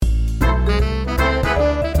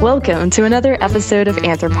Welcome to another episode of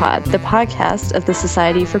Anthropod, the podcast of the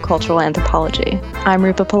Society for Cultural Anthropology. I'm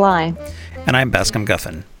Rupa Pillai. And I'm Bascom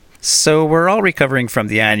Guffin. So we're all recovering from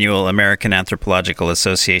the annual American Anthropological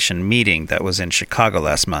Association meeting that was in Chicago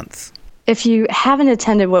last month. If you haven't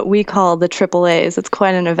attended what we call the AAAs, it's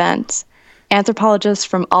quite an event. Anthropologists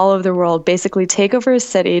from all over the world basically take over a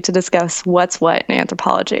city to discuss what's what in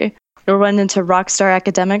anthropology. We'll run into rock star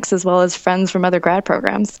academics as well as friends from other grad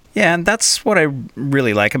programs. Yeah, and that's what I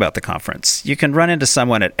really like about the conference. You can run into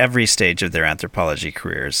someone at every stage of their anthropology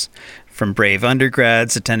careers. From brave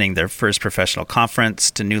undergrads attending their first professional conference,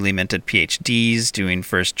 to newly minted PhDs doing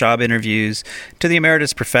first job interviews, to the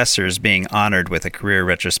emeritus professors being honored with a career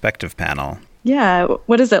retrospective panel. Yeah,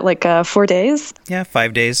 what is it, like 4 days? Yeah,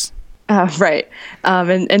 5 days. Right.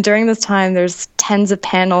 And during this time, there's tens of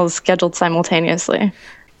panels scheduled simultaneously.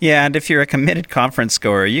 Yeah, and if you're a committed conference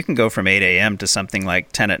goer, you can go from 8 a.m. to something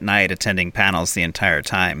like 10 at night attending panels the entire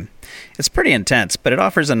time. It's pretty intense, but it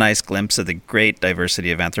offers a nice glimpse of the great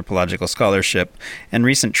diversity of anthropological scholarship and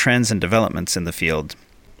recent trends and developments in the field.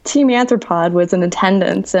 Team Anthropod was in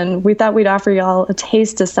attendance, and we thought we'd offer y'all a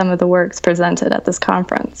taste of some of the works presented at this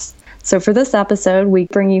conference. So for this episode, we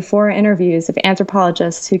bring you 4 interviews of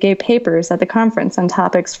anthropologists who gave papers at the conference on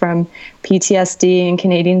topics from PTSD in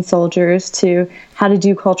Canadian soldiers to how to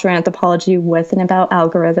do cultural anthropology with and about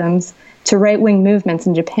algorithms, to right-wing movements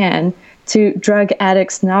in Japan, to drug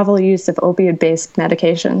addicts' novel use of opioid-based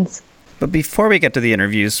medications. But before we get to the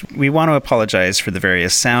interviews, we want to apologize for the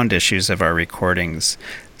various sound issues of our recordings.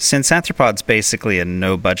 Since Anthropod's basically a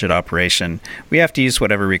no-budget operation, we have to use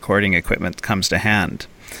whatever recording equipment comes to hand.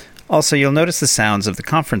 Also, you'll notice the sounds of the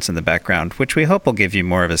conference in the background, which we hope will give you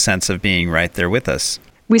more of a sense of being right there with us.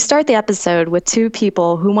 We start the episode with 2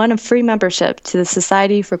 people who won a free membership to the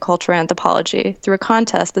Society for Cultural Anthropology through a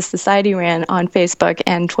contest the Society ran on Facebook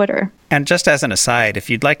and Twitter. And just as an aside, if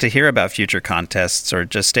you'd like to hear about future contests or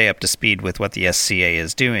just stay up to speed with what the SCA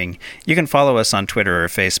is doing, you can follow us on Twitter or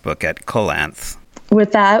Facebook at Colanth.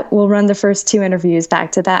 With that, we'll run the first 2 interviews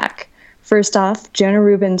back to back. First off, Jonah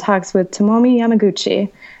Rubin talks with Tomomi Yamaguchi,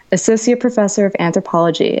 Associate Professor of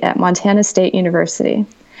Anthropology at Montana State University.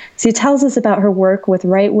 She tells us about her work with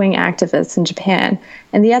right-wing activists in Japan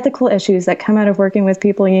and the ethical issues that come out of working with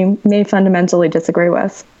people you may fundamentally disagree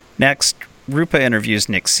with. Next, Rupa interviews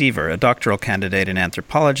Nick Seaver, a doctoral candidate in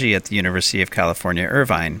anthropology at the University of California,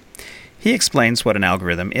 Irvine. He explains what an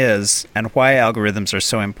algorithm is and why algorithms are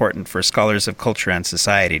so important for scholars of culture and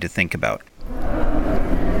society to think about.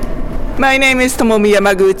 My name is Tomomi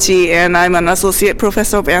Yamaguchi, and I'm an associate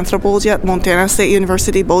professor of anthropology at Montana State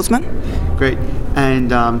University, Bozeman. Great.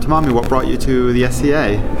 And Tomomi, what brought you to the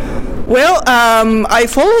SCA? Well, I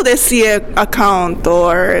followed the SCA account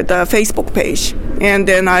or the Facebook page, and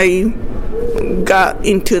then I got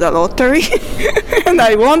into the lottery, and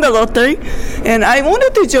I won the lottery, and I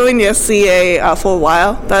wanted to join the SCA for a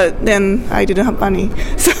while, but then I didn't have money.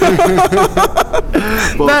 So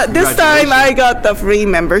Well, but this time I got the free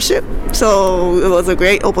membership, so it was a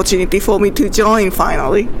great opportunity for me to join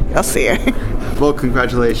finally SCA. Well,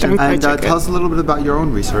 congratulations. And tell us a little bit about your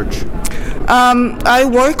own research. I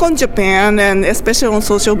work on Japan, and especially on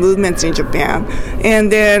social movements in Japan.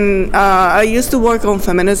 And then I used to work on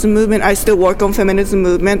feminism movement. I still work on feminism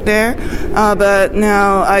movement there, but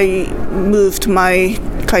now I moved my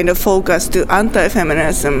kind of focus to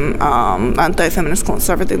anti-feminist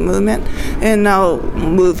conservative movement, and now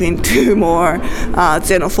move into more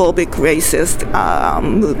xenophobic, racist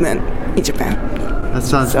movement in Japan. That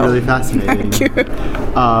sounds really fascinating. Thank you.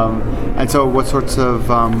 And so, what sorts of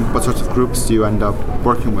groups do you end up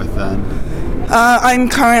working with then? I'm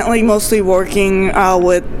currently mostly working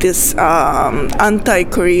with this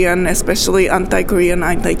anti-Korean, especially anti-Korean,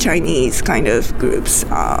 anti-Chinese kind of groups.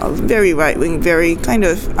 Very right-wing, very kind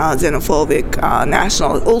of xenophobic,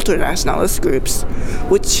 ultra-nationalist groups,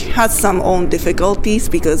 which has some own difficulties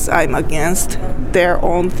because I'm against their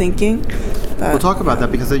own thinking. We'll talk about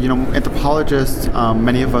that because, anthropologists,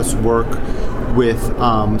 many of us work with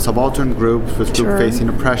subaltern groups, with groups facing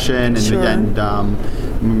oppression, and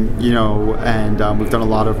we've done a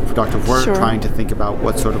lot of productive work trying to think about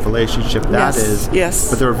what sort of relationship that is. Yes.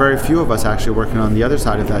 But there are very few of us actually working on the other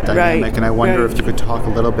side of that dynamic, and I wonder if you could talk a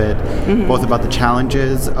little bit both about the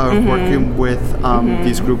challenges of working with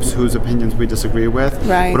these groups whose opinions we disagree with,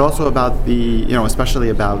 but also about the, especially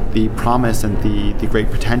about the promise and the great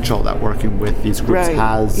potential that working with these groups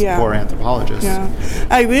has for anthropologists. Yeah.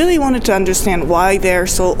 I really wanted to understand why they're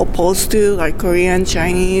so opposed to like Korean,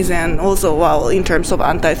 Chinese, and also in terms of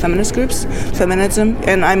anti-feminist groups, feminism,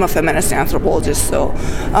 and I'm a feminist anthropologist, so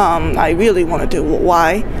I really wanted to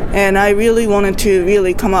why, and I really wanted to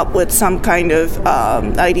really come up with some kind of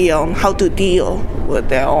idea on how to deal with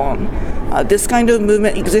their own this kind of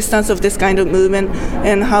movement, existence of this kind of movement,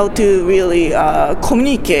 and how to really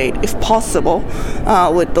communicate, if possible,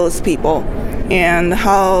 with those people, and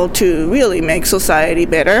how to really make society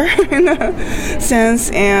better in a sense.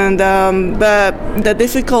 And but the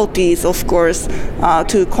difficulties, of course,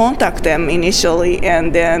 to contact them initially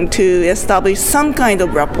and then to establish some kind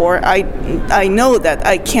of rapport. I know that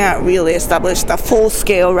I can't really establish the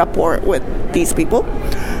full-scale rapport with these people,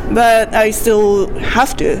 but I still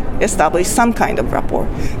have to establish some kind of rapport.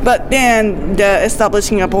 But then the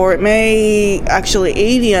establishing rapport may actually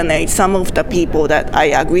alienate some of the people that I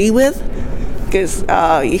agree with, because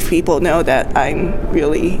if people know that I'm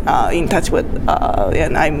really in touch with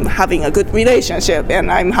and I'm having a good relationship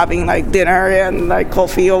and I'm having like dinner and like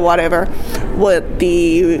coffee or whatever with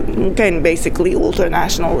the basically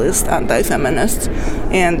ultra-nationalist anti-feminists,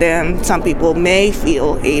 and then some people may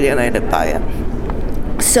feel alienated by it.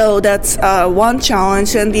 So that's one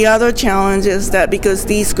challenge, and the other challenge is that because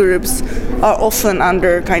these groups are often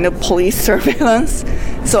under kind of police surveillance,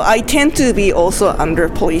 so I tend to be also under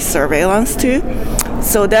police surveillance too.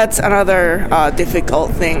 So that's another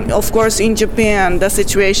difficult thing. Of course, in Japan, the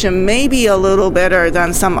situation may be a little better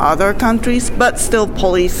than some other countries, but still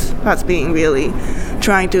police has been really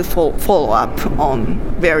trying to follow up on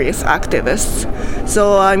various activists.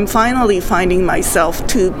 So I'm finally finding myself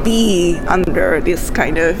to be under this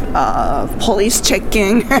kind of police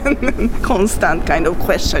checking and constant kind of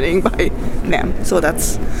questioning by them. So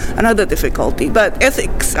that's another difficulty. But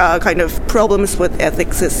ethics, kind of problems with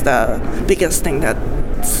ethics is the biggest thing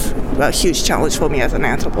that's a huge challenge for me as an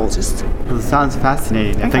anthropologist. Well, it sounds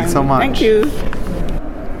fascinating. Thanks so much. Thank you.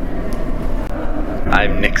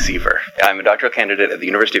 I'm Nick Seaver. I'm a doctoral candidate at the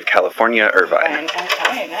University of California, Irvine.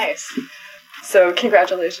 Okay, nice. So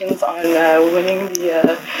congratulations on winning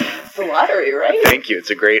the lottery, right? Thank you. It's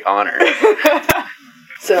a great honor.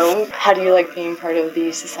 So how do you like being part of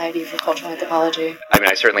the Society for Cultural Anthropology? I mean,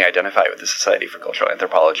 I certainly identify with the Society for Cultural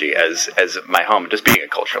Anthropology as my home. Just being a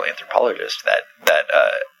cultural anthropologist, that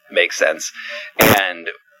makes sense. And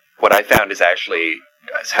what I found is actually,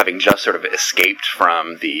 as having just sort of escaped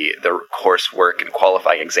from the coursework and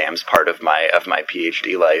qualifying exams part of my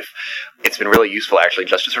PhD life, it's been really useful actually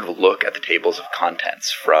just to sort of look at the tables of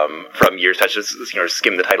contents from years, such as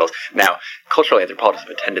skim the titles. Now, cultural anthropologists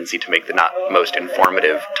have a tendency to make the not most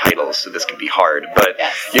informative titles, so this can be hard. But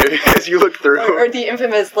yes. As you look through, or the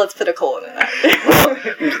infamous "let's put a colon in that."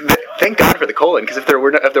 Well, thank God for the colon, because if there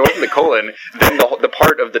wasn't the colon, then the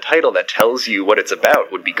part of the title that tells you what it's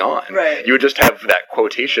about would be gone. Right. You would just have that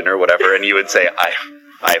quotation or whatever, and you would say, I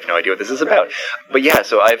have no idea what this is about. But yeah,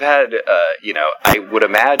 so I've had, I would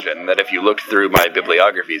imagine that if you looked through my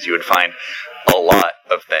bibliographies, you would find a lot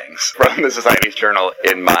of things from the Society's Journal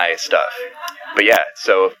in my stuff. But yeah,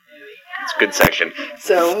 so it's a good section.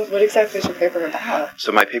 So what exactly is your paper about?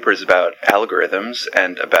 So my paper is about algorithms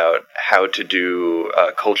and about how to do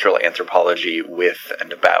cultural anthropology with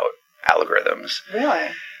and about algorithms. Really?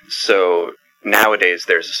 So nowadays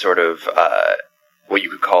there's a sort of what you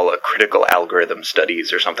could call a critical algorithm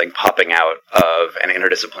studies or something popping out of an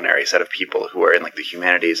interdisciplinary set of people who are in like the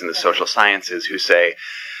humanities and the social sciences who say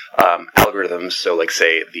algorithms, so like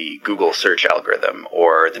say the Google search algorithm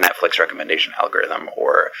or the Netflix recommendation algorithm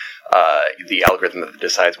or the algorithm that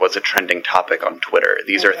decides what's a trending topic on Twitter.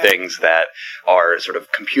 These are things that are sort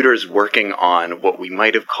of computers working on what we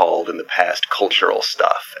might have called in the past cultural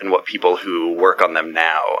stuff, and what people who work on them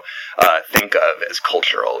now think of as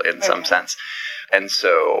cultural in some sense. And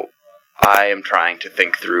so I am trying to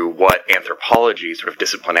think through what anthropology, sort of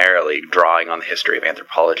disciplinarily drawing on the history of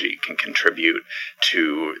anthropology, can contribute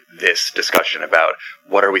to this discussion about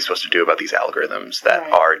what are we supposed to do about these algorithms that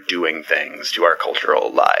are doing things to our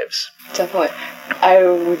cultural lives. Definitely. I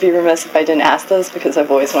would be remiss if I didn't ask this, because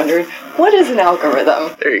I've always wondered, what is an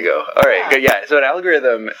algorithm? There you go. All right. Good. Yeah. So an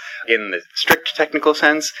algorithm, in the strict technical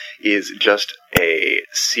sense, is just a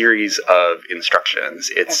series of instructions.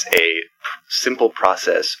 It's a simple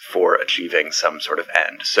process for achieving some sort of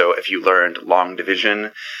end. So if you learned long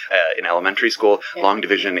division in elementary school, long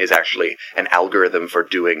division is actually an algorithm for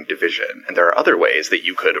doing division. And there are other ways that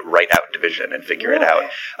you could write out division and figure it out.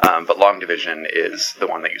 But long division is the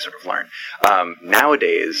one that you sort of learn.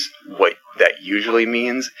 Nowadays, what that usually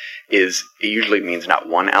means is it usually means not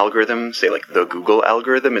one algorithm. Say like the Google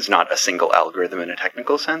algorithm is not a single algorithm in a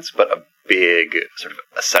technical sense, but a big sort of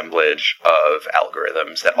assemblage of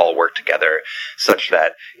algorithms that all work together such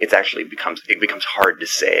that it becomes hard to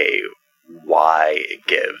say why it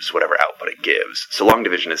gives whatever output it gives. So long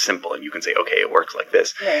division is simple, and you can say, okay, it works like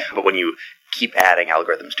this. Right. But when you keep adding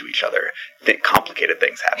algorithms to each other, complicated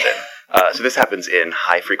things happen. So this happens in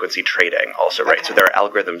high-frequency trading also, right? Okay. So there are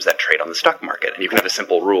algorithms that trade on the stock market, and you can have a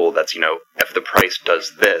simple rule that's, if the price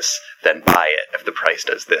does this, then buy it. If the price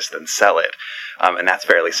does this, then sell it. And that's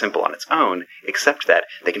fairly simple on its own, except that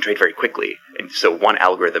they can trade very quickly. And so one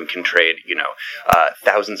algorithm can trade,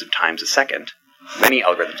 thousands of times a second. Many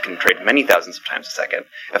algorithms can trade many thousands of times a second.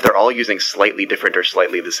 If they're all using slightly different or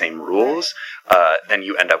slightly the same rules, then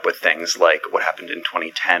you end up with things like what happened in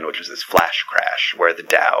 2010, which was this flash crash, where the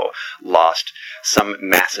Dow lost some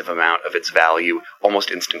massive amount of its value almost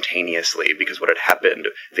instantaneously, because what had happened,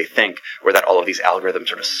 they think, were that all of these algorithms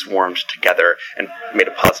sort of swarmed together and made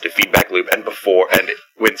a positive feedback loop, and it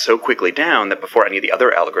went so quickly down that before any of the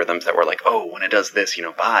other algorithms that were like, oh, when it does this,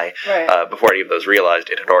 buy, before any of those realized,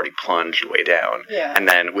 it had already plunged way down. Yeah. And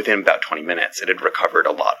then within about 20 minutes, it had recovered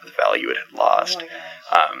a lot of the value it had lost.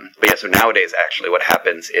 So nowadays, actually, what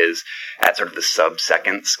happens is at sort of the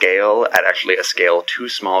sub-second scale, at actually a scale too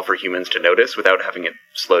small for humans to notice without having it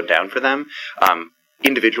slowed down for them,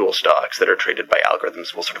 individual stocks that are traded by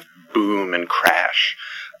algorithms will sort of boom and crash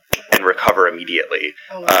and recover immediately,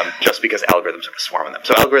 just because algorithms sort of swarm on them.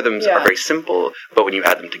 So algorithms are very simple, but when you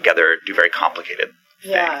add them together, do very complicated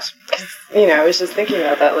things. Because, I was just thinking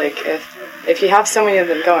about that, like, if you have so many of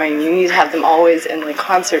them going, you need to have them always in, like,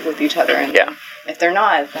 concert with each other, and if they're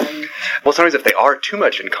not, then... Well, sometimes if they are too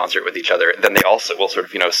much in concert with each other, then they also will sort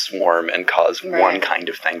of, swarm and cause one kind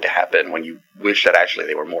of thing to happen when you wish that actually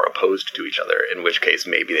they were more opposed to each other, in which case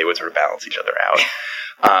maybe they would sort of balance each other out.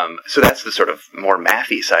 So that's the sort of more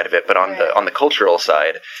mathy side of it, but on the cultural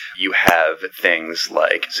side, you have things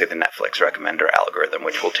like, say, the Netflix recommender algorithm,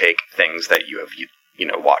 which will take things that you have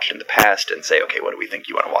watched in the past and say, okay, what do we think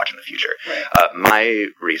you want to watch in the future? Right. My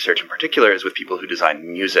research in particular is with people who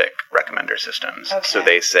design music recommender systems. Okay. So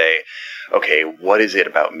they say, okay, what is it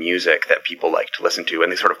about music that people like to listen to?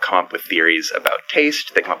 And they sort of come up with theories about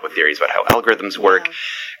taste. They come up with theories about how algorithms work,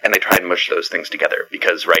 and they try and mush those things together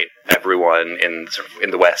because, everyone in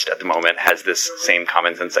the West at the moment has this same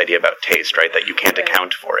common sense idea about taste, right? That you can't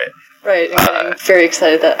account for it. Right, and I'm very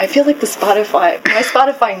excited that I feel like my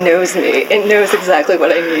Spotify knows me. It knows exactly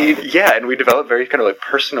what I need. Yeah, and we develop very kind of like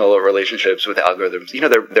personal relationships with algorithms.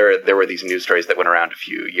 There were these news stories that went around a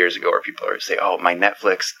few years ago where people say, oh, my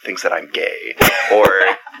Netflix thinks that I'm gay. or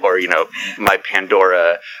my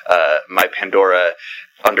Pandora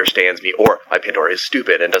understands me, or my Pandora is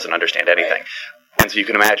stupid and doesn't understand anything. Right. And so you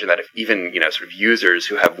can imagine that if even, sort of users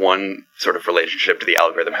who have one sort of relationship to the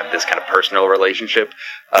algorithm have this kind of personal relationship,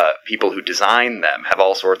 people who design them have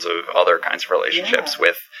all sorts of other kinds of relationships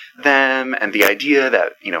with them, and the idea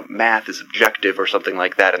that, math is objective or something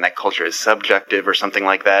like that, and that culture is subjective or something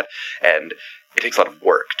like that, and it takes a lot of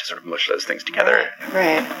work to sort of mush those things together.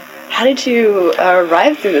 Right. How did you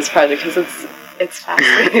arrive through this project? Because it's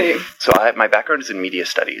fascinating. So my background is in media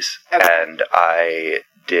studies, and I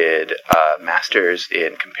did a master's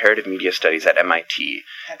in comparative media studies at MIT,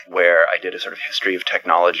 where I did a sort of history of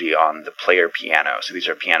technology on the player piano. So these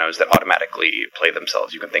are pianos that automatically play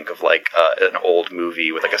themselves. You can think of like an old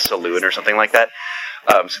movie with like a saloon or something like that.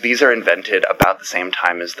 So these are invented about the same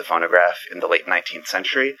time as the phonograph in the late 19th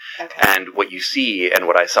century. Okay. And what you see, and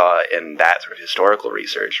what I saw in that sort of historical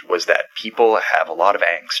research, was that people have a lot of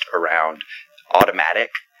angst around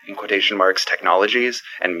automatic, in quotation marks, technologies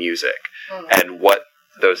and music, and what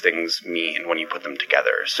those things mean when you put them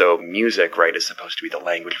together. So music, is supposed to be the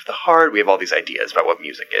language of the heart. We have all these ideas about what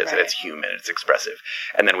music is, and it's human, it's expressive.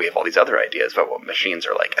 And then we have all these other ideas about what machines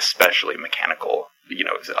are like, especially mechanical,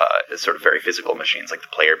 sort of very physical machines like the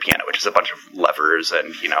player piano, which is a bunch of levers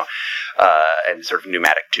and, and sort of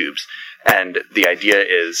pneumatic tubes. And the idea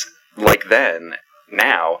is, like then,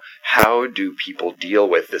 now, how do people deal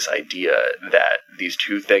with this idea that these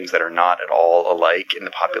two things that are not at all alike in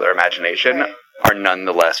the popular imagination are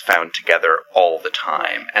nonetheless found together all the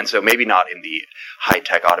time? And so maybe not in the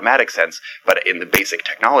high-tech automatic sense, but in the basic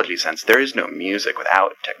technology sense, there is no music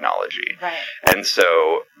without technology. Right. And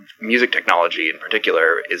so music technology in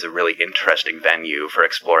particular is a really interesting venue for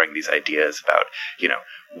exploring these ideas about,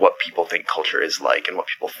 what people think culture is like and what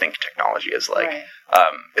people think technology is like. Right.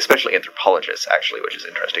 Especially anthropologists, actually, which is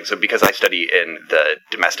interesting. So because I study in the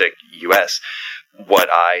domestic U.S., what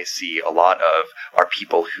I see a lot of are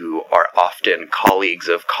people who are often colleagues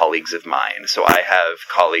of mine. So I have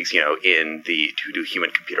colleagues, who do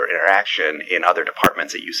human-computer interaction in other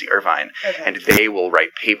departments at UC Irvine, and they will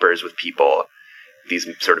write papers with people these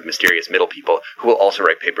sort of mysterious middle people who will also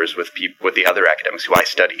write papers with the other academics who I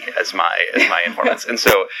study as my informants. And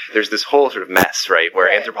so there's this whole sort of mess, right, where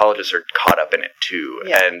anthropologists are caught up in it too.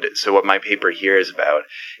 Yeah. And so what my paper here is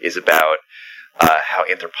about how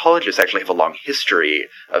anthropologists actually have a long history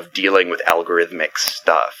of dealing with algorithmic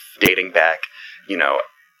stuff, dating back,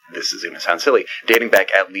 this is going to sound silly, dating back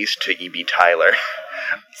at least to E.B. Tylor.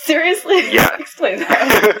 Seriously? Yeah. Explain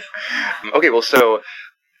that. Okay, well, so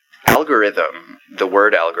algorithm, the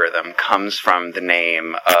word algorithm, comes from the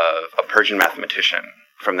name of a Persian mathematician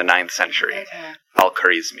from the 9th century,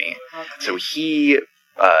 Al-Khwarizmi. Okay. So he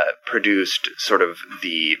produced sort of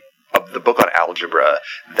the book on algebra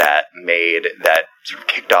that sort of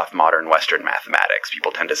kicked off modern Western mathematics.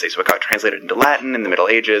 People tend to say, so it got translated into Latin in the Middle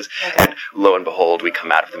Ages, and lo and behold, we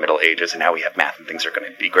come out of the Middle Ages, and now we have math and things are going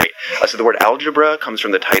to be great. So the word algebra comes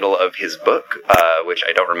from the title of his book, which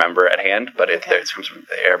I don't remember at hand, but it comes from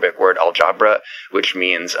the Arabic word al-jabra, which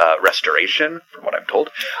means restoration, from what I'm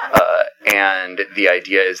told. And the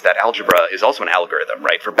idea is that algebra is also an algorithm,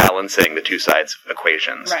 right, for balancing the two sides of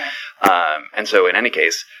equations. Right. And so in any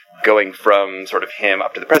case, going from sort of him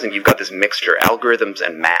up to the present, you've got this mixture. Algorithms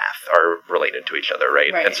and math are related to each other,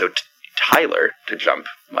 right? And so Tylor, to jump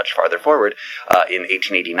much farther forward, in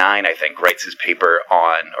 1889, I think, writes his paper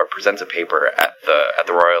or presents a paper at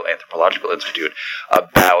the Royal Anthropological Institute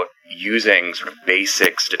about using sort of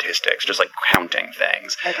basic statistics, just like counting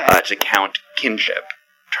things, to count kinship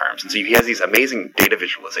terms. And so he has these amazing data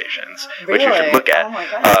visualizations, which you should look at. Oh my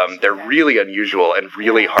gosh. They're really unusual and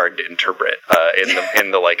really hard to interpret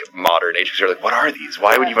in the like modern age. You're like, what are these?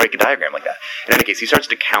 Why would you make a diagram like that? In any case, he starts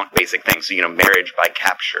to count basic things. So, marriage by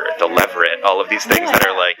capture, the leveret, all of these things that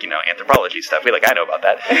are like, anthropology stuff. I know about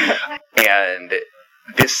that. And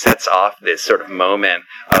this sets off this sort of moment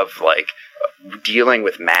of like dealing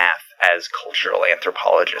with math as cultural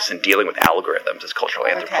anthropologists and dealing with algorithms as cultural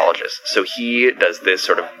anthropologists. So he does this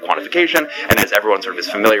sort of quantification, and as everyone sort of is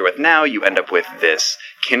familiar with now, you end up with this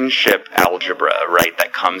kinship algebra, right,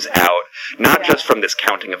 that comes out not just from this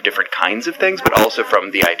counting of different kinds of things, but also from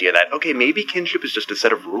the idea that, okay, maybe kinship is just a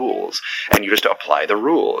set of rules, and you just apply the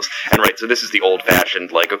rules. And right, so this is the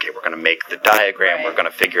old-fashioned, like, okay, we're going to make the diagram, we're going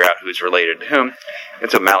to figure out who's related to whom. And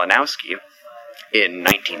so Malinowski, in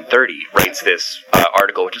 1930, writes this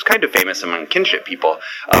article, which is kind of famous among kinship people,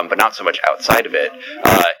 but not so much outside of it,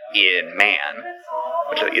 in Man,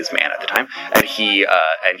 which is Man at the time, and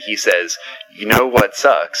he says, you know what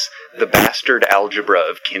sucks? The bastard algebra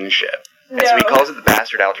of kinship. And so he calls it the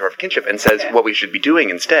bastard algebra of kinship and says what we should be doing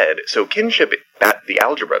instead. So kinship, the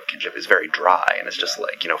algebra of kinship is very dry and it's just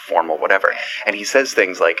like, formal, whatever. And he says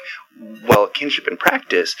things like, well, kinship in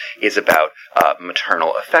practice is about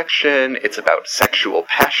maternal affection, it's about sexual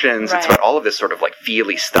passions, it's about all of this sort of like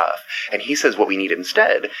feely stuff. And he says what we need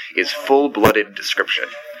instead is full-blooded description.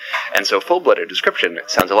 And so full-blooded description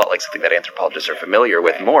sounds a lot like something that anthropologists are familiar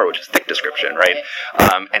with more, which is thick description, right?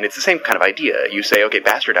 And it's the same kind of idea. You say, okay,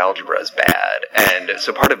 bastard algebra is bad. And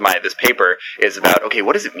so part of this paper is about, okay,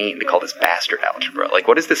 what does it mean to call this bastard algebra? Like,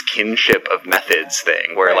 what is this kinship of methods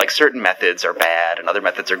thing where, like, certain methods are bad and other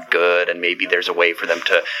methods are good, and maybe there's a way for them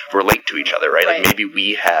to relate to each other, right? Like, maybe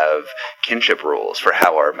we have kinship rules for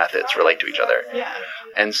how our methods relate to each other. Yeah.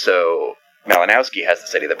 And so Malinowski has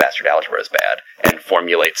this idea that bastard algebra is bad and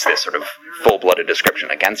formulates this sort of full-blooded description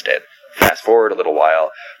against it. Fast forward a little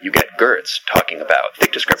while, you get Gertz talking about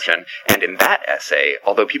thick description, and in that essay,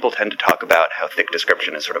 although people tend to talk about how thick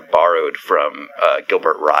description is sort of borrowed from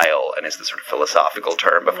Gilbert Ryle and is the sort of philosophical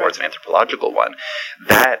term before it's an anthropological one,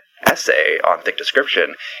 that essay on thick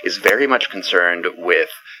description is very much concerned with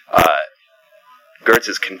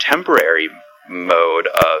Gertz's contemporary mode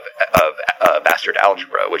of bastard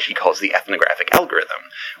algebra, which he calls the ethnographic algorithm,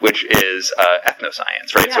 which is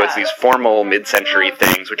ethnoscience, right? Yeah. So it's these formal mid-century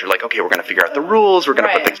things which are like, okay, we're going to figure out the rules, we're going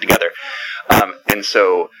to put things together. And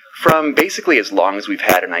so from basically as long as we've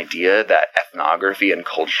had an idea that ethnography and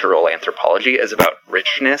cultural anthropology is about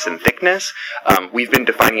richness and thickness, we've been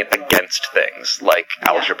defining it against things like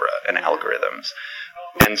algebra and algorithms.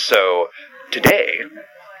 And so today,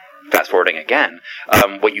 fast forwarding again,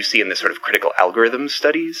 what you see in this sort of critical algorithm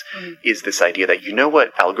studies is this idea that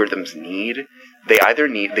what algorithms need? They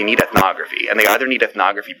need ethnography, and they either need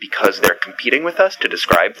ethnography because they're competing with us to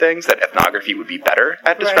describe things that ethnography would be better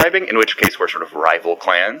at describing, in which case we're sort of rival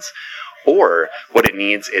clans. Or what it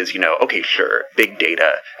needs is, okay, sure, big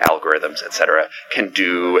data, algorithms, etc., can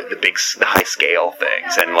do the high scale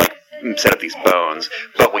things and like set up these bones,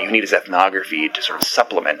 but what you need is ethnography to sort of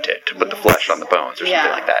supplement it, to put the flesh on the bones or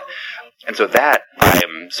something like that. And so that,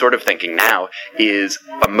 I'm sort of thinking now, is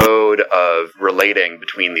a mode of relating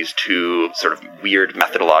between these two sort of weird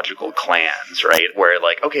methodological clans, right? Where,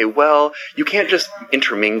 like, okay, well, you can't just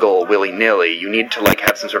intermingle willy-nilly. You need to, like,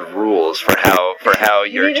 have some sort of rules for how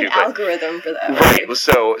you need an algorithm for that. Right.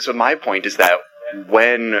 So my point is that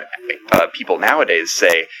when people nowadays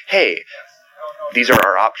say, hey, these are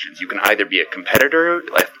our options. You can either be a competitor,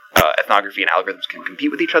 ethnography and algorithms can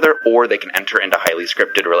compete with each other, or they can enter into highly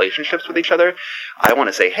scripted relationships with each other. I want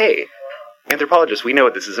to say, hey, anthropologists, we know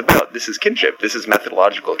what this is about. This is kinship. This is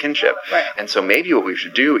methodological kinship. Right. And so maybe what we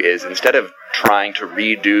should do is, instead of trying to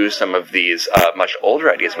redo some of these much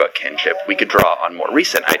older ideas about kinship, we could draw on more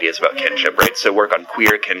recent ideas about kinship, right? So work on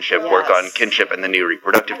queer kinship, work on kinship and the new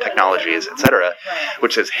reproductive technologies, etc.,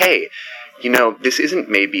 which says, hey, this isn't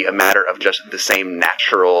maybe a matter of just the same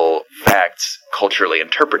natural facts culturally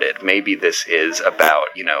interpreted. Maybe this is about,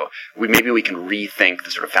 maybe we can rethink the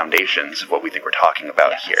sort of foundations of what we think we're talking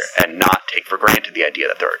about here, and not take for granted the idea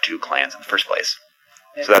that there are two clans in the first place.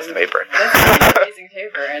 So that's the paper. That's an amazing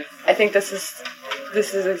paper. And I think this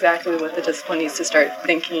is exactly what the discipline needs to start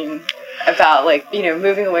thinking about,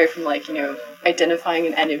 moving away from, identifying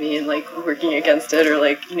an enemy and, working against it, or,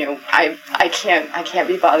 I can't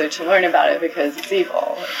be bothered to learn about it because it's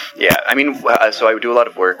evil. Yeah, I mean, so I do a lot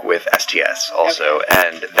of work with STS also,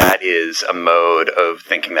 and that is a mode of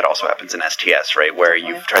thinking that also happens in STS, right, where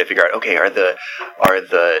you try to figure out, okay, are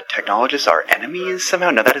the technologists our enemies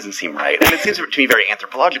somehow? No, that doesn't seem right. And it seems to me very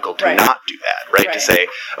anthropological to not do that, right? To say,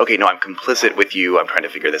 okay, no, I'm complicit with you, I'm trying to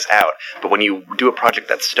figure this out. But when you do a project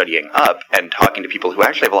that's studying up and talking to people who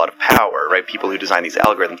actually have a lot of power, right, people who design these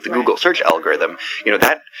algorithms, the Google search algorithm,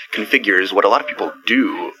 that configures what a lot of people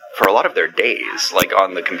do for a lot of their days,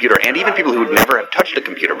 on the computer, and even people who would never have touched a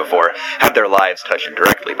computer before have their lives touched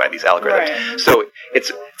directly by these algorithms. Right. So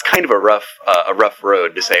it's kind of a rough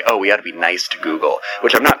road to say, oh, we ought to be nice to Google,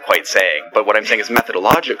 which I'm not quite saying, but what I'm saying is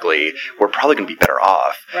methodologically, we're probably going to be better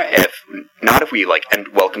off if we and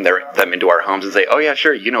welcome them into our homes and say, oh yeah,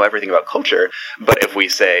 sure, you know everything about culture, but if we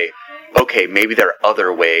say, okay, maybe there are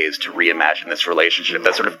other ways to reimagine this relationship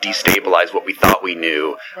that sort of destabilize what we thought we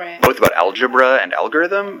knew, both about algebra and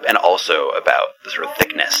algorithm, and also about the sort of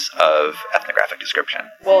thickness of ethnographic description.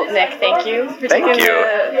 Well, Nick, thank you for taking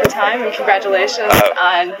the time, and congratulations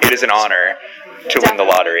on... It is an honor to win the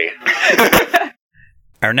lottery.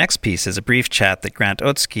 Our next piece is a brief chat that Grant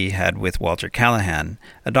Oetsky had with Walter Callahan,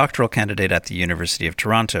 a doctoral candidate at the University of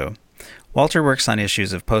Toronto. Walter works on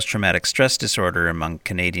issues of post-traumatic stress disorder among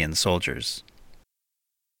Canadian soldiers.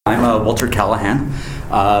 I'm Walter Callahan,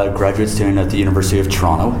 graduate student at the University of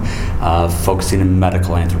Toronto, focusing in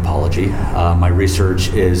medical anthropology. My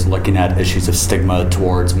research is looking at issues of stigma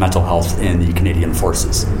towards mental health in the Canadian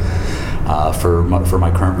forces. For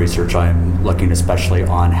my current research, I'm looking especially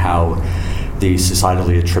on how the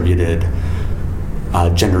societally attributed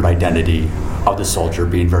gendered identity of the soldier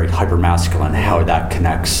being very hypermasculine, how that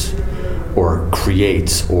connects or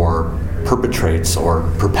creates or perpetrates or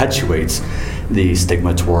perpetuates the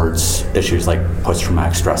stigma towards issues like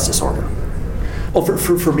post-traumatic stress disorder. Well,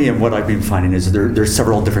 for me, and what I've been finding is there's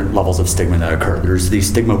several different levels of stigma that occur. There's the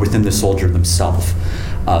stigma within the soldier themselves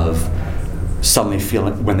of suddenly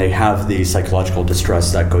feeling, when they have the psychological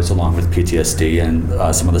distress that goes along with PTSD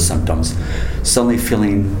and some of the symptoms, suddenly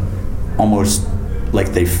feeling almost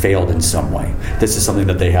like they failed in some way. This is something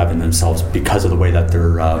that they have in themselves because of the way that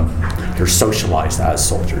they're socialized as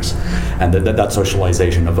soldiers, and that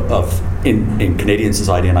socialization of in Canadian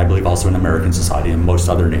society, and I believe also in American society and most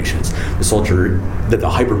other nations, the soldier, the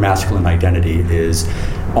hypermasculine identity is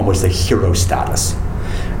almost a hero status.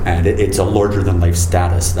 And it's a larger-than-life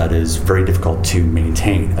status that is very difficult to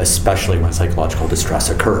maintain, especially when psychological distress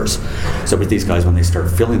occurs. So with these guys, when they start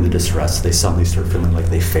feeling the distress, they suddenly start feeling like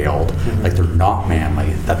they failed, like they're not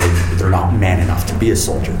manly, that they're not man enough to be a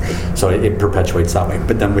soldier. So it perpetuates that way.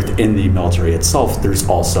 But then within the military itself, there's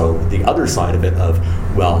also the other side of it of,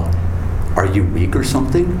 well, are you weak or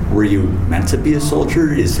something? Were you meant to be a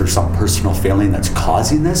soldier? Is there some personal failing that's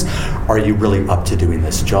causing this? Are you really up to doing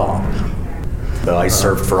this job? I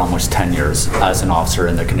served for almost 10 years as an officer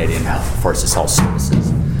in the Canadian Forces Health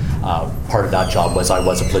Services. Part of that job was I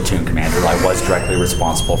was a platoon commander. I was directly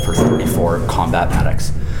responsible for 34 combat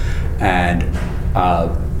medics. And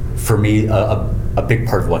for me, a big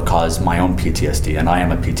part of what caused my own PTSD, and I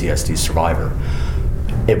am a PTSD survivor,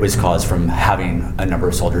 it was caused from having a number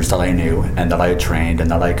of soldiers that I knew and that I had trained and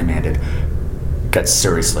that I commanded get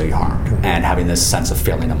seriously harmed, and having this sense of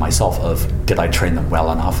failing in myself of, did I train them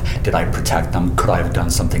well enough? Did I protect them? Could I have done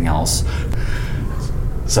something else?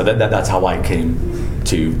 So that's how I came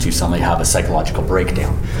to suddenly have a psychological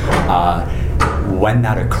breakdown. when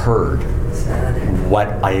that occurred, what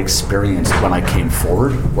I experienced when I came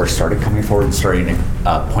forward or started coming forward and starting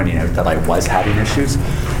pointing out that I was having issues,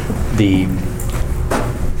 the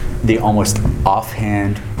almost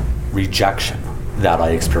offhand rejection that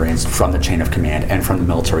I experienced from the chain of command and from the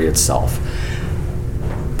military itself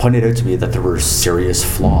pointed out to me that there were serious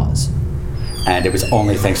flaws. And it was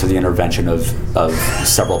only thanks to the intervention of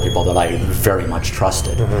several people that I very much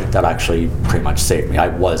trusted that actually pretty much saved me. I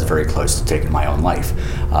was very close to taking my own life.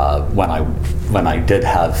 When I did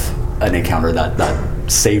have an encounter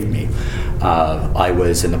that saved me, I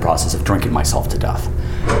was in the process of drinking myself to death.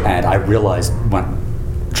 And I realized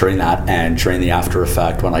during that and during the after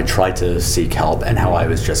effect when I tried to seek help and how I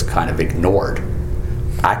was just kind of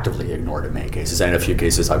actively ignored in many cases. And in a few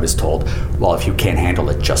cases I was told, well, if you can't handle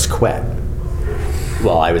it, just quit.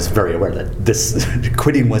 Well, I was very aware that this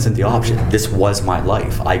quitting wasn't the option. This was my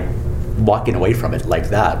life. Walking away from it like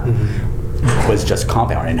that was just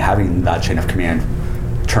compounding. And having that chain of command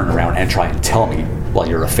turn around and try and tell me, well,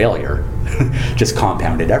 you're a failure, just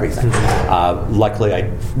compounded everything. Luckily,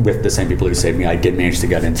 with the same people who saved me, I did manage to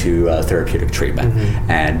get into therapeutic treatment,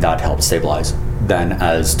 and that helped stabilize. Then,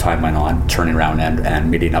 as time went on, turning around and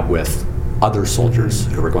meeting up with other soldiers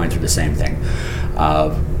who were going through the same thing,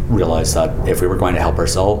 realized that if we were going to help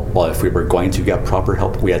ourselves, well, if we were going to get proper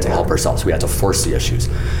help, we had to help ourselves. We had to force the issues.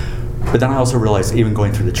 But then I also realized, even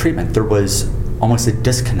going through the treatment, there was almost a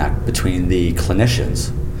disconnect between the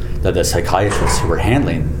clinicians, the psychiatrists who were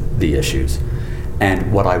handling the issues,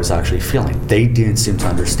 and what I was actually feeling. They didn't seem to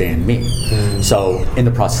understand me. So in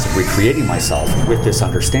the process of recreating myself with this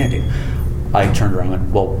understanding, I turned around and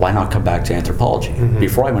went, well, why not come back to anthropology?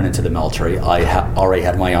 Before I went into the military, I already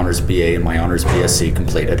had my honors BA and my honors BSc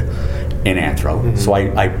completed in anthro. So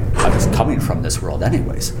I was coming from this world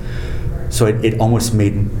anyways. So it almost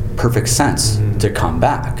made perfect sense to come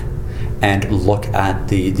back and look at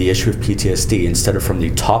the issue of PTSD instead of from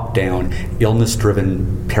the top-down,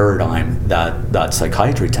 illness-driven paradigm that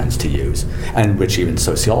psychiatry tends to use, and which even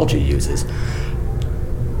sociology uses,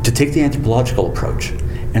 to take the anthropological approach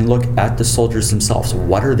and look at the soldiers themselves.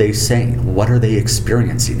 What are they saying? What are they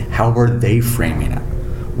experiencing? How are they framing it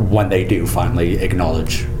when they do finally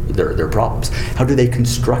acknowledge their problems? How do they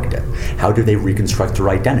construct it? How do they reconstruct their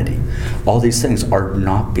identity? All these things are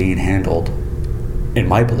not being handled, in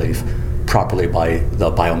my belief, properly by the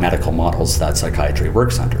biomedical models that psychiatry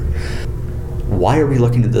works under. Why are we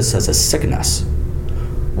looking at this as a sickness?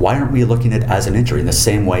 Why aren't we looking at it as an injury in the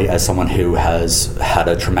same way as someone who has had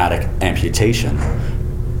a traumatic amputation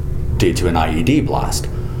due to an IED blast?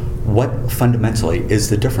 What fundamentally is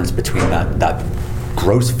the difference between that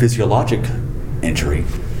gross physiologic injury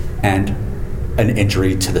and an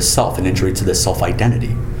injury to the self, an injury to the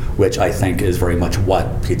self-identity, which I think is very much what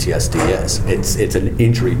PTSD is. It's an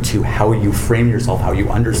injury to how you frame yourself, how you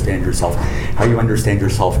understand yourself, how you understand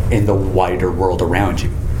yourself in the wider world around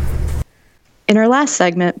you. In our last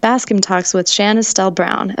segment, Bascom talks with Shanna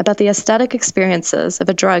Brown about the aesthetic experiences of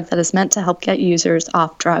a drug that is meant to help get users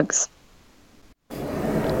off drugs.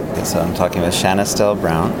 So I'm talking with Shanna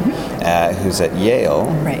Brown, who's at Yale.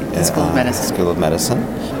 Right, the School of Medicine. School of Medicine.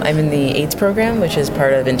 I'm in the AIDS program, which is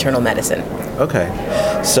part of internal medicine. Okay.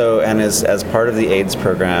 So, and as part of the AIDS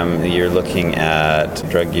program, you're looking at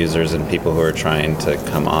drug users and people who are trying to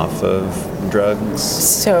come off of drugs?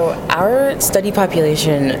 So our study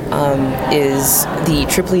population is the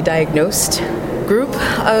triply diagnosed group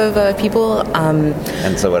of people.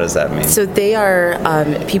 And so what does that mean? So they are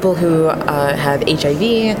people who have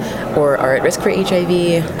HIV or are at risk for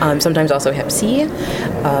HIV, sometimes also Hep C.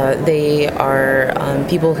 They are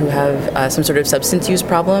people who have some sort of substance use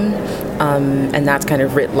problem, and that's kind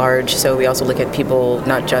of writ large. So we also look at people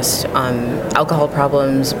not just alcohol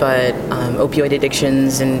problems, but opioid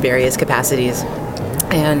addictions in various capacities.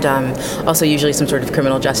 And also usually some sort of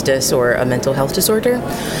criminal justice or a mental health disorder.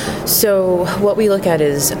 So what we look at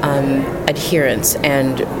is adherence,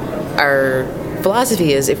 and our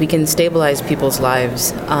philosophy is if we can stabilize people's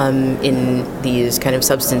lives in these kind of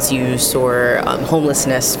substance use or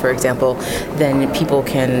homelessness, for example, then people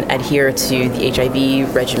can adhere to the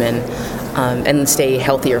HIV regimen and stay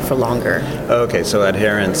healthier for longer. Okay, so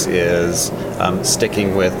adherence is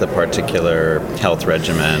sticking with the particular health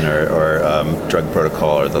regimen or drug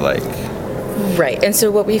protocol or the like. Right, and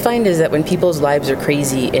so what we find is that when people's lives are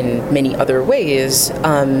crazy in many other ways,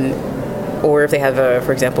 or if they have,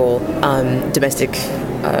 for example, domestic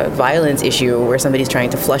violence issue where somebody's trying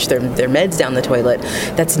to flush their meds down the toilet,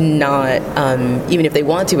 that's not, even if they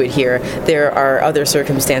want to adhere, there are other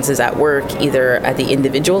circumstances at work, either at the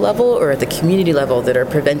individual level or at the community level, that are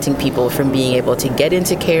preventing people from being able to get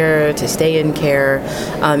into care, to stay in care.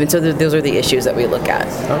 And so those are the issues that we look at.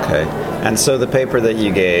 Okay. And so the paper that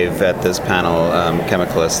you gave at this panel,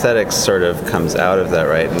 Chemical Aesthetics, sort of comes out of that,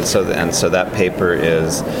 right? And so that paper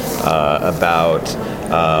is about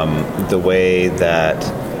the way that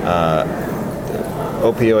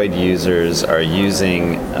opioid users are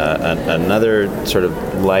using another sort of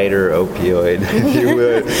lighter opioid,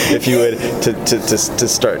 if you would, to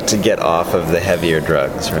start to get off of the heavier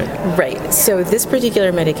drugs, right? Right. So this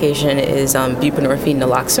particular medication is buprenorphine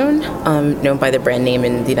naloxone, known by the brand name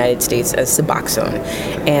in the United States as Suboxone,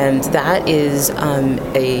 and that is an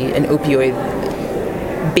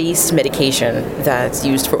opioid-based medication that's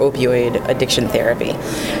used for opioid addiction therapy.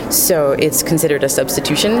 So it's considered a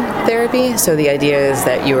substitution therapy. So the idea is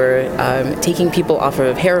that you're taking people off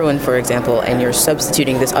of heroin, for example, and you're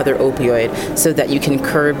substituting this other opioid so that you can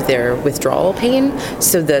curb their withdrawal pain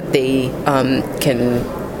so that they can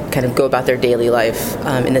kind of go about their daily life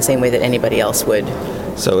in the same way that anybody else would.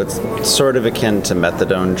 So it's sort of akin to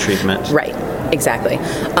methadone treatment? Right, exactly.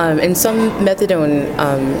 And some methadone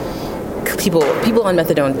people on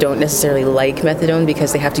methadone don't necessarily like methadone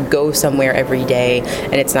because they have to go somewhere every day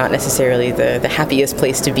and it's not necessarily the happiest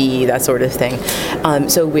place to be, that sort of thing.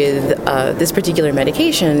 So with this particular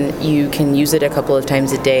medication, you can use it a couple of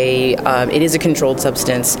times a day. It is a controlled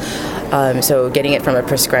substance, so getting it from a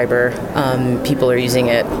prescriber, people are using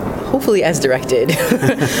it hopefully as directed.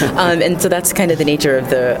 And so that's kind of the nature of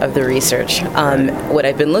the research. What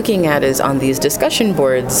I've been looking at is on these discussion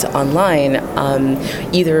boards online,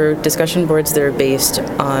 either discussion boards that are based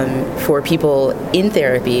for people in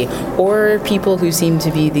therapy or people who seem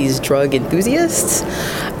to be these drug enthusiasts.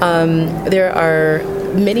 There are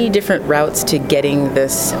many different routes to getting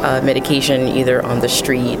this medication, either on the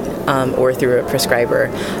street or through a prescriber,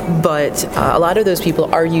 but a lot of those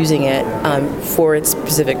people are using it for its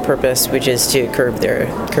specific purpose, which is to curb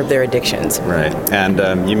their addictions. Right,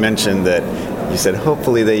 and you mentioned that you said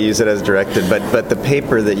hopefully they use it as directed, but the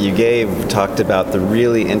paper that you gave talked about the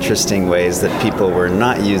really interesting ways that people were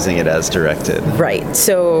not using it as directed. Right.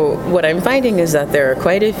 So what I'm finding is that there are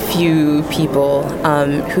quite a few people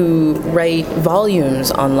who write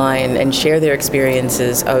volumes online and share their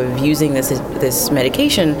experiences of using this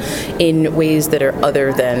medication in ways that are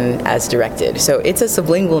other than as directed. So it's a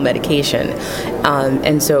sublingual medication,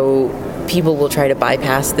 and so people will try to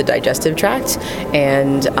bypass the digestive tract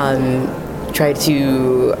and try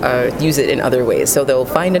to use it in other ways. So they'll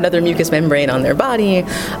find another mucous membrane on their body,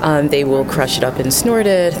 they will crush it up and snort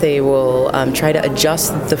it, they will try to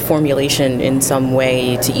adjust the formulation in some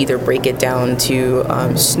way to either break it down to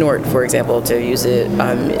snort, for example, to use it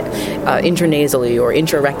intranasally or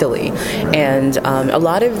intrarectally. And a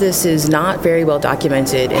lot of this is not very well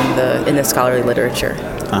documented in the scholarly literature.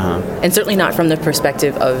 And certainly not from the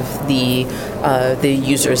perspective of the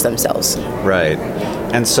users themselves. Right.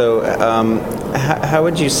 And so how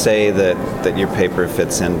would you say that your paper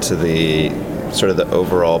fits into the sort of the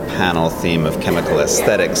overall panel theme of chemical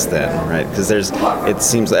aesthetics then, right? Because it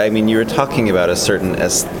seems like, I mean, you were talking about there's certain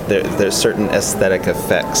aesthetic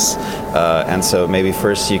effects, and so maybe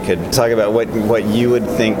first you could talk about what you would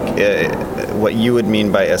think, what you would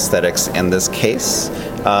mean by aesthetics in this case,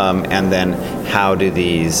 and then how do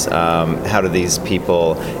these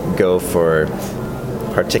people go for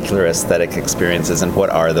particular aesthetic experiences, and what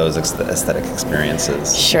are those aesthetic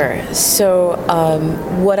experiences? Sure. So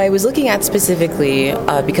what I was looking at specifically,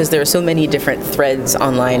 because there are so many different threads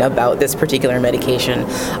online about this particular medication,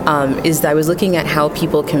 is that I was looking at how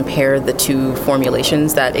people compare the two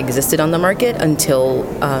formulations that existed on the market until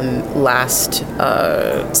last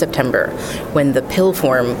September, when the pill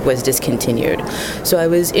form was discontinued. So I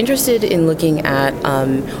was interested in looking at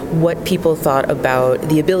what people thought about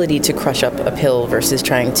the ability to crush up a pill versus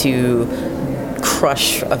trying to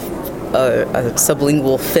crush a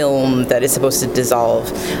sublingual film that is supposed to dissolve.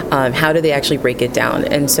 How do they actually break it down?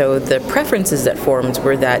 And so the preferences that formed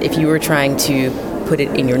were that if you were trying to put it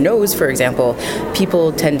in your nose, for example,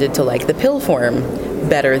 people tended to like the pill form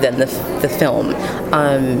better than the film.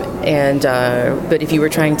 But if you were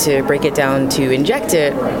trying to break it down to inject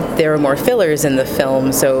it, there are more fillers in the film.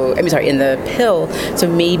 In the pill. So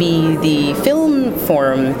maybe the film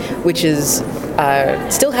form, which is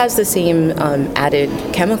still has the same added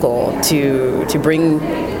chemical to bring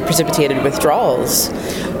precipitated withdrawals.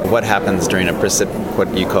 What happens during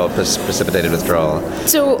what you call precipitated withdrawal?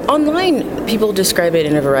 So online, people describe it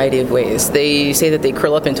in a variety of ways. They say that they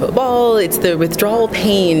curl up into a ball. It's the withdrawal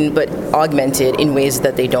pain, but augmented in ways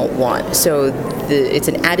that they don't want. So it's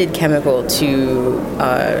an added chemical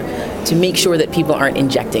to make sure that people aren't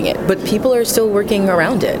injecting it. But people are still working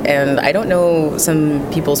around it. And I don't know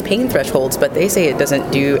some people's pain thresholds, but they say it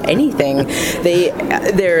doesn't do anything.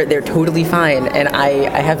 They're totally fine. And I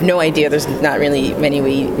have no idea. There's not really many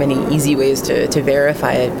easy ways to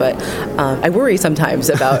verify it. But I worry sometimes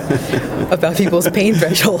about people's pain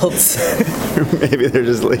thresholds. Maybe they're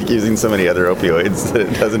just like using so many other opioids that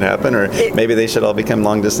it doesn't happen, or maybe they should all become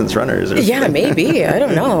long distance runners. Yeah, maybe. I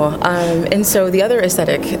don't know. And so the other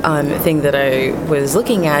aesthetic thing that I was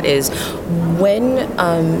looking at is when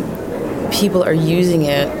people are using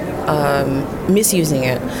it, misusing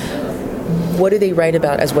it, what do they write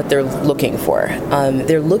about as what they're looking for?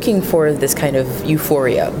 They're looking for this kind of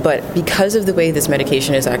euphoria, but because of the way this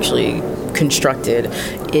medication is actually constructed,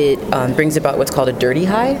 it brings about what's called a dirty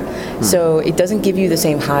high. So it doesn't give you the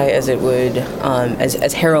same high as it would,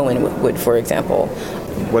 as heroin would, for example.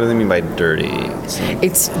 What do they mean by dirty?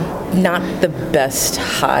 It's not the best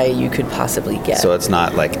high you could possibly get. So it's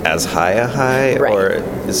not like as high a high? Right.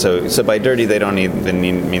 Or so by dirty they don't even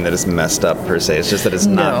mean that it's messed up per se. It's just that it's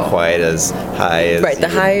not quite as high as... Right, the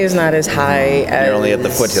high is not as high as... You're only at the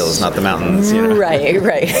foothills, not the mountains. You know? Right.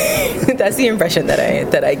 That's the impression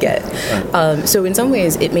that I get. So in some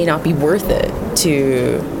ways it may not be worth it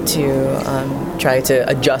to try to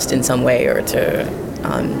adjust in some way or to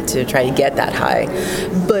try to get that high.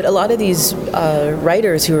 But a lot of these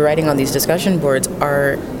writers who are writing on these discussion boards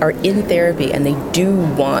are in therapy and they do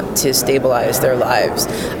want to stabilize their lives.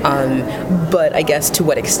 But I guess to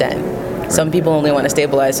what extent? Some people only want to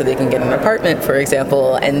stabilize so they can get an apartment, for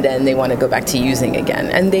example, and then they want to go back to using again.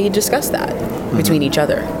 And they discuss that between each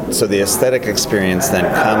other. So the aesthetic experience then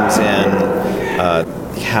comes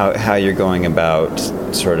in how you're going about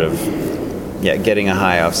sort of getting a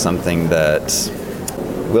high off something that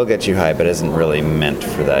will get you high but isn't really meant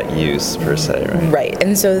for that use per se, right? Right,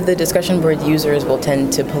 and so the discussion board users will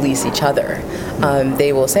tend to police each other.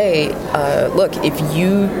 They will say, look, if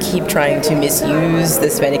you keep trying to misuse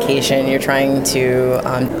this medication, you're going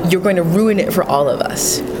to ruin it for all of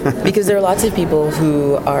us. Because there are lots of people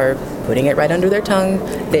who are putting it right under their tongue,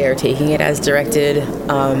 they are taking it as directed,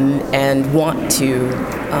 and want to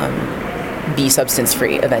be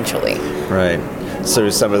substance-free eventually. Right.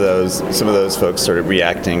 So some of those folks sort of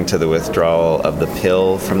reacting to the withdrawal of the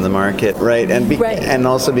pill from the market, right? And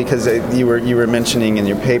also because you were mentioning in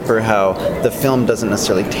your paper how the film doesn't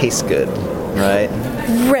necessarily taste good, right?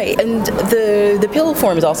 Right, and the pill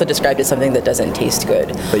form is also described as something that doesn't taste good.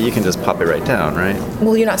 But you can just pop it right down, right?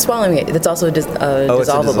 Well, you're not swallowing it. It's also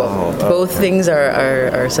dissolvable. Both things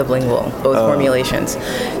are sublingual, both formulations.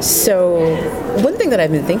 So one thing that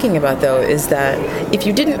I've been thinking about, though, is that if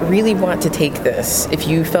you didn't really want to take this, if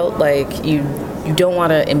you felt like you don't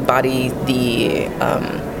want to embody the...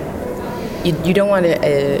 you don't want to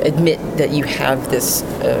admit that you have this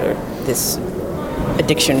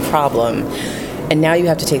addiction problem, and now you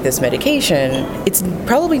have to take this medication, it's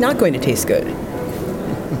probably not going to taste good.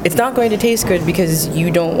 It's not going to taste good because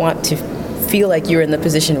you don't want to feel like you're in the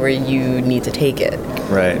position where you need to take it.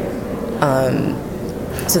 Right.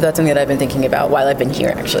 So that's something that I've been thinking about while I've been here,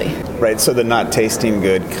 actually. Right, so the not tasting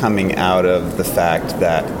good coming out of the fact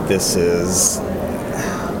that this is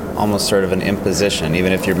almost sort of an imposition,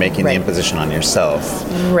 even if you're making the imposition on yourself.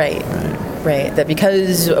 Right. That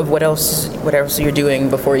because of what else you're doing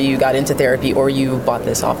before you got into therapy, or you bought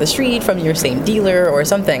this off the street from your same dealer or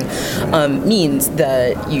something, means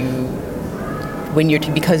that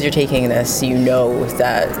because you're taking this, you know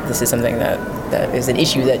that this is something that is an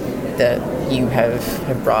issue that you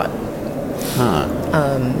have brought.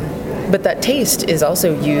 But that taste is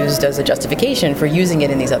also used as a justification for using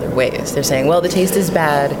it in these other ways. They're saying, well, the taste is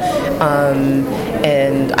bad,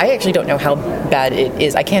 and I actually don't know how bad it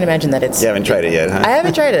is. I can't imagine that it's... You haven't tried it yet, huh? I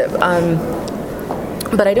haven't tried it,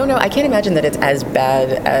 but I don't know. I can't imagine that it's as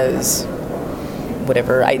bad as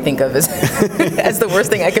whatever I think of as as the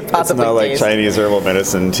worst thing I could possibly taste. It's not like Chinese herbal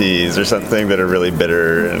medicine teas or something that are really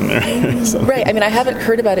bitter. Right. I mean, I haven't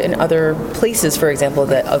heard about it in other places, for example,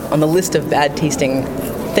 that on the list of bad tasting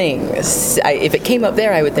things. If it came up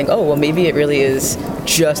there, I would think, oh, well, maybe it really is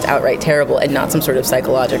just outright terrible and not some sort of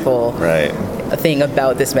psychological thing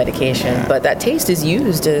about this medication. But that taste is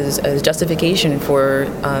used as justification for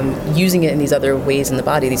using it in these other ways in the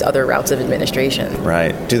body, these other routes of administration.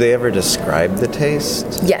 Right. Do they ever describe the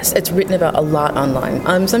taste? Yes, it's written about a lot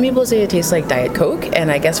online. Some people say it tastes like Diet Coke,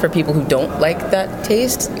 and I guess for people who don't like that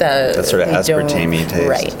taste, that sort of aspartame-y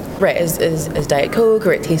taste. Right, as Diet Coke,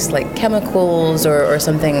 or it tastes like chemicals or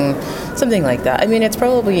something like that. I mean, it's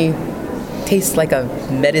probably tastes like a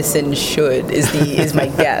medicine should is my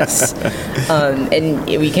guess. And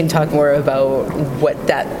we can talk more about what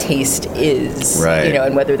that taste is,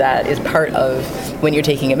 and whether that is part of when you're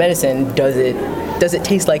taking a medicine. Does it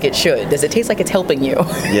taste like it should? Does it taste like it's helping you?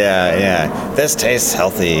 Yeah. This tastes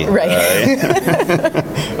healthy. Right.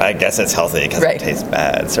 I guess it's healthy because it tastes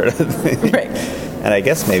bad, sort of thing. Right. And I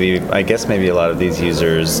guess maybe a lot of these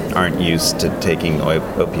users aren't used to taking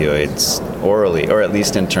opioids orally, or at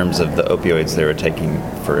least in terms of the opioids they were taking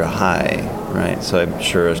for a high, right? So I'm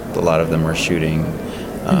sure a lot of them were shooting.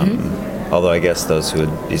 Although I guess those who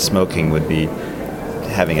would be smoking would be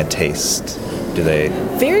having a taste. Do they?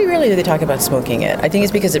 Very rarely do they talk about smoking it. I think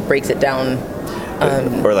it's because it breaks it down.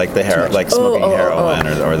 Or like the like smoking heroin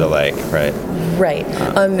or the like, right? Right.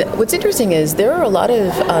 What's interesting is there are a lot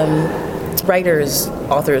of writers,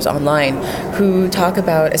 authors online who talk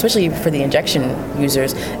about, especially for the injection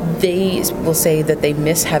users, they will say that they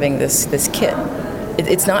miss having this kit.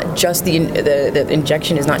 It's not just the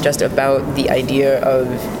injection is not just about the idea of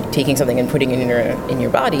taking something and putting it in your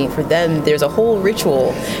body. For them, there's a whole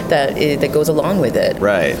ritual that goes along with it.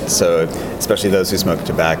 Right. So especially those who smoke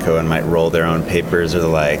tobacco and might roll their own papers or the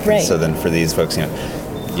like. Right. So then for these folks,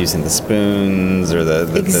 using the spoons or the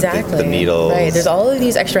needles. Right. There's all of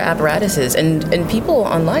these extra apparatuses, and people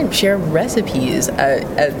online share recipes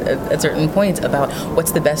at certain points about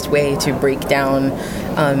what's the best way to break down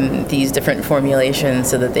these different formulations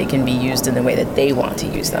so that they can be used in the way that they want to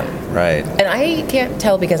use them. Right. And I can't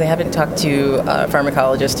tell because I haven't talked to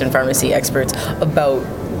pharmacologists and pharmacy experts about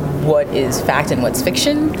what is fact and what's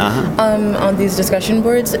fiction on these discussion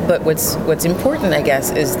boards. But what's important, I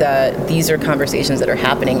guess, is that these are conversations that are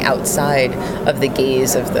happening outside of the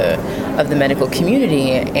gaze of the medical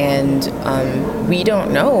community, and we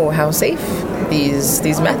don't know how safe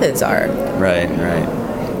these methods are. Right.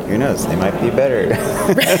 Who knows? They might be better.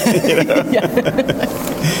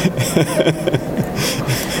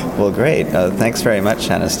 Well, great. Thanks very much,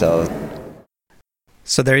 Shanastel.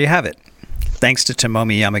 So there you have it. Thanks to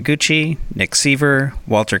Tomomi Yamaguchi, Nick Seaver,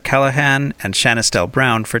 Walter Callahan, and Shanastel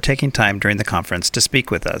Brown for taking time during the conference to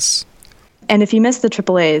speak with us. And if you missed the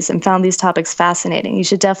AAAs and found these topics fascinating, you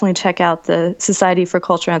should definitely check out the Society for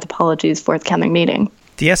Cultural Anthropology's forthcoming meeting.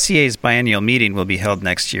 The SCA's biennial meeting will be held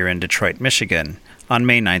next year in Detroit, Michigan, on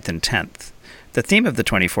May 9th and 10th. The theme of the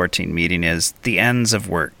 2014 meeting is The Ends of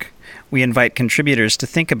Work. We invite contributors to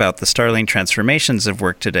think about the startling transformations of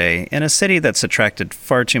work today in a city that's attracted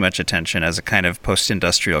far too much attention as a kind of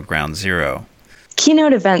post-industrial ground zero.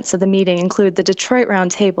 Keynote events of the meeting include the Detroit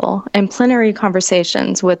Roundtable and plenary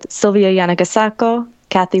conversations with Sylvia Yanagasako,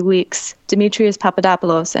 Kathy Weeks, Demetrius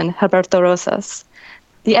Papadopoulos, and Gilberto Rosas.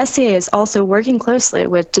 The SCA is also working closely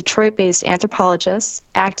with Detroit-based anthropologists,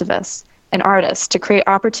 activists, and artists to create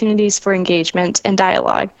opportunities for engagement and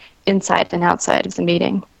dialogue inside and outside of the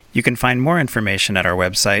meeting. You can find more information at our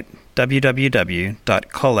website,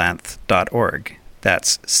 www.culanth.org.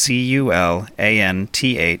 That's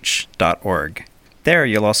CULANTH.org. There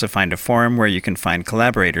you'll also find a forum where you can find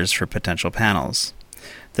collaborators for potential panels.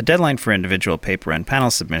 The deadline for individual paper and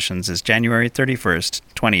panel submissions is January 31st,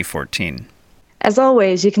 2014. As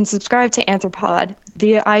always, you can subscribe to Anthropod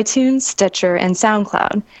via iTunes, Stitcher, and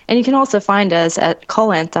SoundCloud, and you can also find us at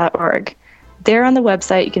culanth.org. There on the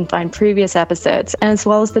website, you can find previous episodes, as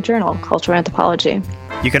well as the journal, Cultural Anthropology.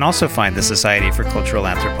 You can also find the Society for Cultural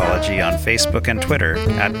Anthropology on Facebook and Twitter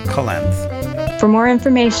at Culanth. For more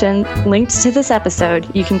information linked to this episode,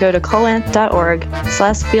 you can go to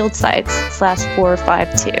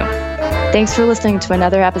culanth.org/fieldsites/452. Thanks for listening to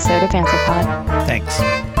another episode of Anthropod. Thanks.